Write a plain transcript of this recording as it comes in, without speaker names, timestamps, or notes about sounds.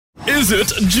Is it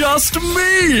just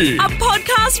me? A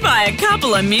podcast by a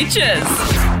couple of Mitches.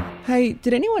 Hey,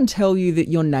 did anyone tell you that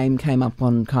your name came up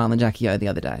on Kyle and Jackie O the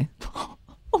other day?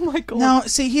 Oh my God. No,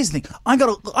 see, here's the thing. I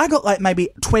got like maybe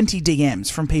 20 DMs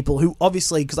from people who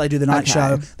obviously, because I do the night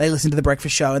show, they listen to the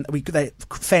breakfast show, and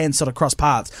fans sort of cross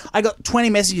paths. I got 20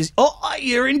 messages. Oh,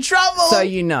 you're in trouble. So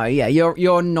you're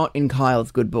not in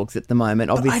Kyle's good books at the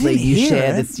moment. Obviously, you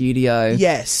share the studio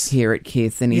here at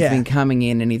Kiss, and he's been coming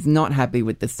in, and he's not happy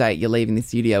with the state you're leaving the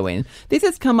studio in. This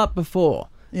has come up before.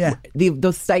 Yeah.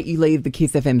 The state you leave the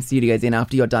Kiss FM studios in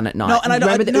after you're done at night. No, and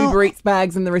remember the Uber Eats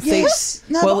bags and the receipts? Yes.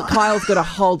 No, well, Kyle's got a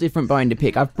whole different bone to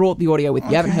pick. I've brought the audio with you.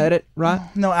 You haven't heard it, right?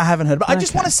 No, I haven't heard it. But I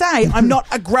just want to say, I'm not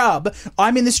a grub.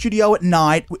 I'm in the studio at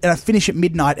night, and I finish at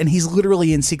midnight, and he's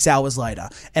literally in 6 hours later.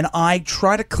 And I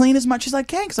try to clean as much as I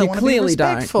can because I want to be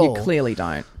respectful. You clearly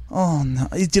don't. Oh, no.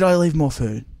 Did I leave more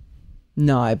food?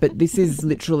 No, but this is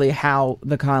literally how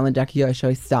the Kyle and Jackie O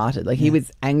show started. Like, he was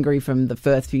angry from the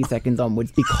first few seconds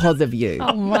onwards because of you.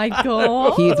 Oh, my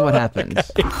God. Here's what happened.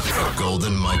 The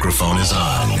golden microphone is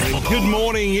on. Good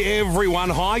morning, everyone.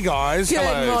 Hi, guys. Good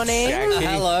Hello, morning. Jackie.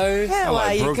 Hello. How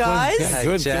are you Brooklyn. guys? Yeah, Hey,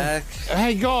 good. Jack.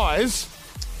 Hey, guys.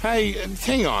 Hey,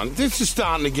 hang on. This is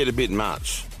starting to get a bit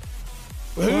much.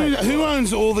 Who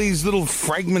owns all these little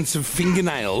fragments of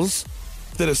fingernails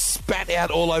that are spat out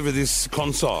all over this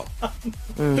console?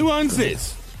 Who owns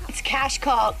this? It's Cash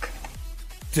Cock.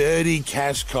 Dirty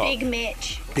cash cock. Big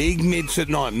Mitch. Big Mitch at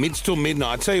night. Mitch till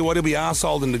midnight. I tell you what, he'll be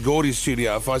arseholed in the Gordy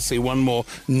studio if I see one more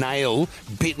nail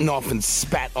bitten off and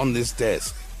spat on this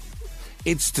desk.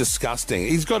 It's disgusting.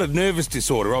 He's got a nervous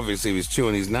disorder, obviously, he was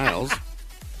chewing his nails.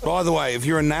 By the way, if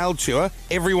you're a nail chewer,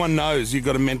 everyone knows you've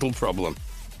got a mental problem.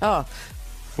 Oh,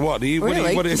 What?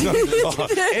 Really? What is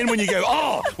and when you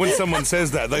go, when someone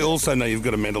says that, they also know you've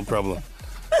got a mental problem.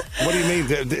 What do you mean?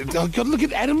 Oh, God, look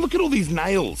at Adam. Look at all these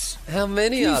nails. How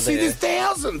many You are see, there? there's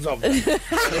thousands of them.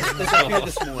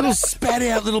 Little spat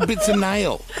out little bits of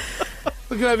nail.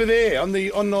 Look over there on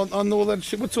all that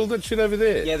shit. What's all that shit over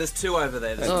there? Yeah, there's two over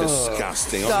there. That's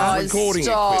disgusting. Guys, Recording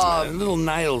stop. equipment. Little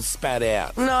nails spat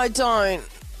out. no, don't.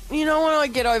 You know, when I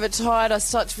get overtired, I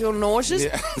start to feel nauseous.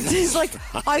 Yeah. It's like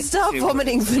I start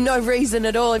vomiting for no reason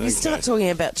at all. If you start talking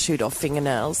about chewed off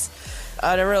fingernails,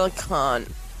 I really can't.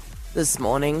 This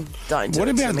morning, don't do What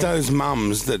it to about me. those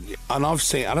mums that, and I've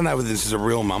seen, I don't know whether this is a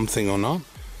real mum thing or not,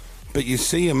 but you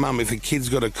see a mum, if a kid's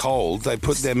got a cold, they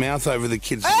put their mouth over the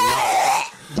kid's nose.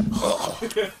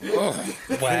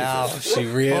 Wow, she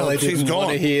really she's didn't want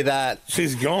gone. to hear that.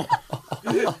 She's gone.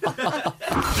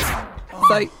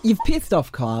 So you've pissed off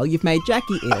Kyle. You've made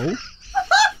Jackie ill.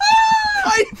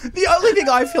 The only thing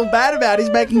I feel bad about is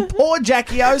making poor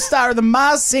Jackie O, star of the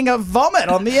Mars Singer, vomit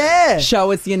on the air.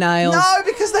 Show us your nails. No,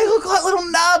 because they look like little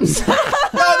nubs.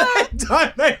 No, they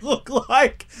don't. They look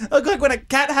like when a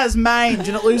cat has mange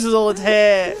and it loses all its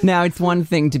hair. Now, it's one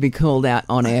thing to be called out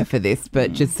on air for this,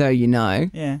 but just so you know,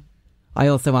 Yeah. I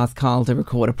also asked Kyle to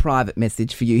record a private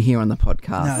message for you here on the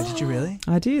podcast. No, did you really?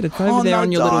 I did. It's over there no,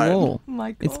 on your don't. little wall. Oh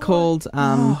my It's God. called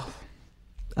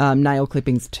Nail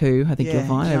Clippings 2, I think you'll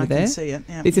find I over can there. see it.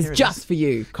 Yeah, This here is just for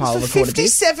you, Kyle. for recorded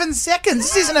this. 57 seconds.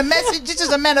 This isn't a message. This is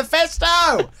a manifesto.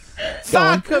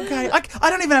 Fuck. Okay. I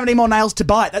don't even have any more nails to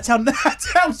bite. That's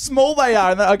how small they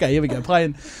are. Okay, here we go.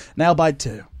 Playing Nail Bite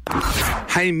 2.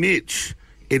 Hey, Mitch,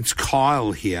 it's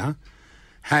Kyle here.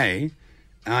 Hey,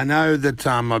 I know that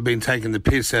I've been taking the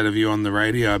piss out of you on the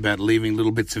radio about leaving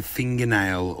little bits of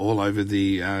fingernail all over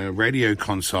the radio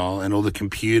console and all the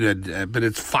computer, but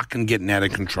it's fucking getting out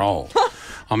of control.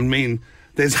 I mean,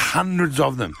 there's hundreds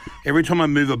of them. Every time I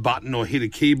move a button or hit a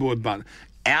keyboard button,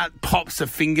 out pops a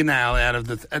fingernail out of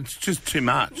the... It's just too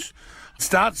much.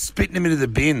 Start spitting them into the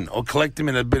bin or collect them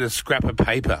in a bit of scrap of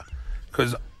paper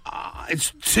because it's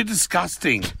too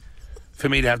disgusting for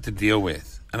me to have to deal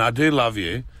with. And I do love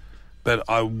you, but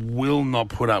I will not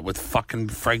put up with fucking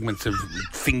fragments of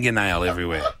fingernail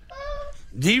everywhere.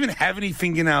 Do you even have any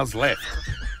fingernails left?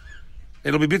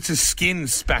 It'll be bits of skin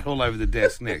spat all over the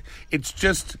desk next. It's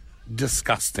just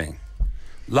disgusting.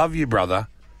 Love you, brother,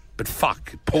 but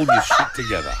fuck, pull your shit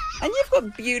together. And you've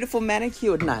got beautiful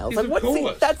manicured nails. Yes, of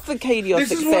course. That's the key to your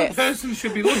This is what a success. person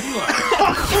should be looking like.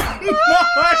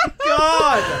 Oh, my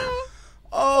God.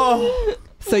 Oh.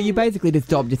 So you basically just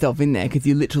dobbed yourself in there because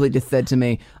you literally just said to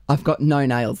me, I've got no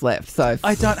nails left. So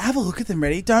I don't have a look at them,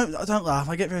 ready. Don't laugh.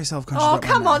 I get very self-conscious. Oh, about my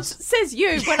come on. nails. Says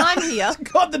you when I'm here.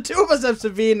 God, the two of us have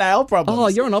severe nail problems. Oh,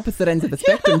 you're on opposite ends of the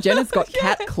spectrum. Jenna's got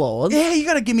cat claws. Yeah, you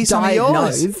got to give me some of yours.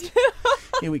 Diagnosed.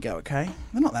 Here we go, okay?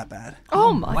 They're not that bad.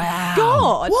 Oh, my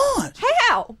God. What?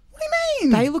 How? What do you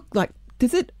mean? They look like,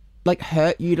 does it like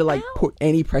hurt you to like put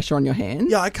any pressure on your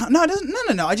hands? Yeah, I can't. No, it doesn't.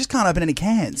 No. I just can't open any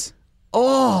cans.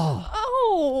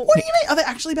 Oh. What do you mean? Are they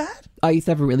actually bad? I used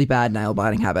to have a really bad nail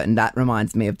biting habit, and that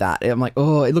reminds me of that. I'm like,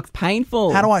 oh, it looks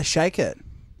painful. How do I shake it?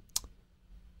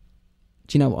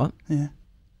 Do you know what? Yeah.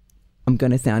 I'm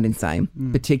going to sound insane,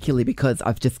 particularly because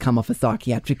I've just come off a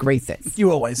psychiatric recess.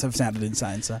 You always have sounded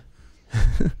insane, so.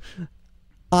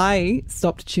 I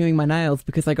stopped chewing my nails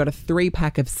because I got a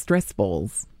 3-pack of stress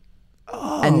balls.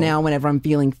 Oh. And now whenever I'm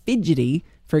feeling fidgety,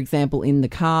 for example, in the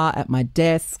car, at my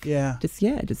desk, just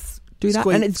do that.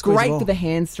 And it's great for the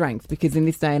hand strength because in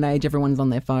this day and age, everyone's on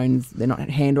their phones. They're not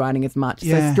handwriting as much.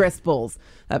 Yeah. So stress balls.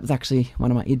 That was actually one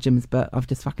of my idioms, but I've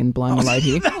just fucking blown the load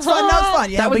here. That's fine. That's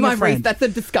fine. That was my friend. That's a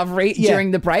discovery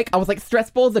during the break. I was like, stress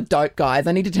balls are dope, guys.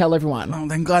 I need to tell everyone. Oh,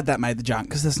 I'm glad that made the junk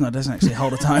because this doesn't actually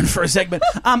hold a tone for a segment.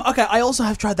 Okay, I also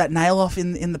have tried that nail off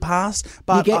in the past.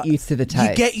 But you get used to the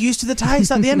taste. You get used to the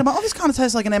taste. At the end of this kind of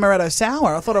tastes like an amaretto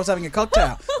sour. I thought I was having a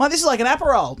cocktail. Like, this is like an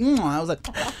Aperol. I was like...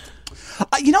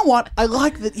 you know what? I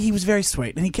like that he was very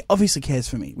sweet and he obviously cares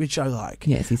for me, which I like.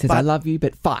 Yes, he says, I love you,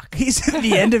 but fuck. He's at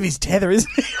the end of his tether,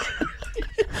 isn't he?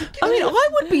 I mean, I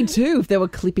would be too if there were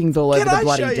clippings all over the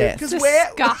bloody desk. Because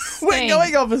we're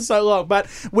going on for so long, but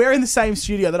we're in the same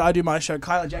studio that I do my show.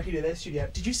 Kyle and Jackie do their studio.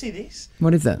 Did you see this?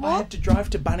 What is it? I had to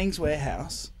drive to Bunnings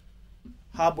Warehouse,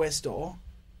 hardware store,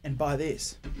 and buy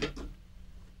this.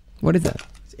 What is it?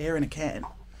 It's air in a can.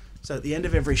 So at the end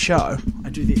of every show, I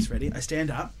do this. Ready? I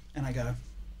stand up. And I go, and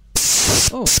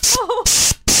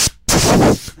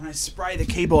I spray the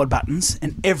keyboard buttons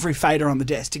and every fader on the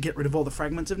desk to get rid of all the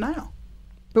fragments of nail.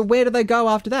 But where do they go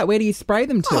after that? Where do you spray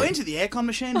them to? Oh, into the aircon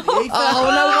machine. The ether.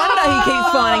 Oh, no wonder he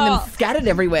keeps finding them scattered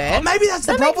everywhere. Oh, maybe that's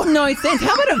the problem. That makes no sense.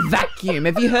 How about a vacuum?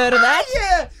 Have you heard of that?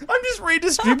 Yeah, I'm just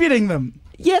redistributing them.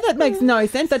 Yeah, that makes no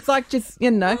sense. That's like just,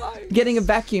 getting a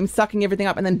vacuum, sucking everything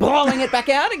up and then blowing it back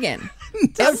out again.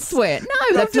 Elsewhere.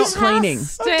 No, that's not cleaning.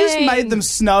 I've just made them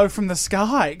snow from the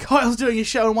sky. Kyle's doing his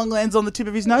show and one lands on the tip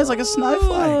of his nose like a snowflake.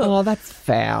 Oh, that's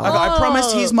foul. Okay, I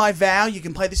promise, here's my vow. You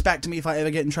can play this back to me if I ever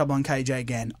get in trouble on KJ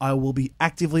again. I will be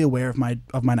actively aware of my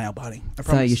nail biting. I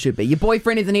promise. So you should be. Your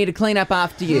boyfriend isn't here to clean up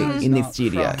after you in this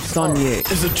studio. It's on you.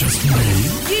 Is it just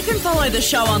me? You can follow the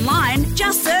show online.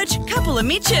 Just search Couple of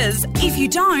Mitches. If you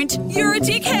don't, you're a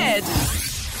dickhead.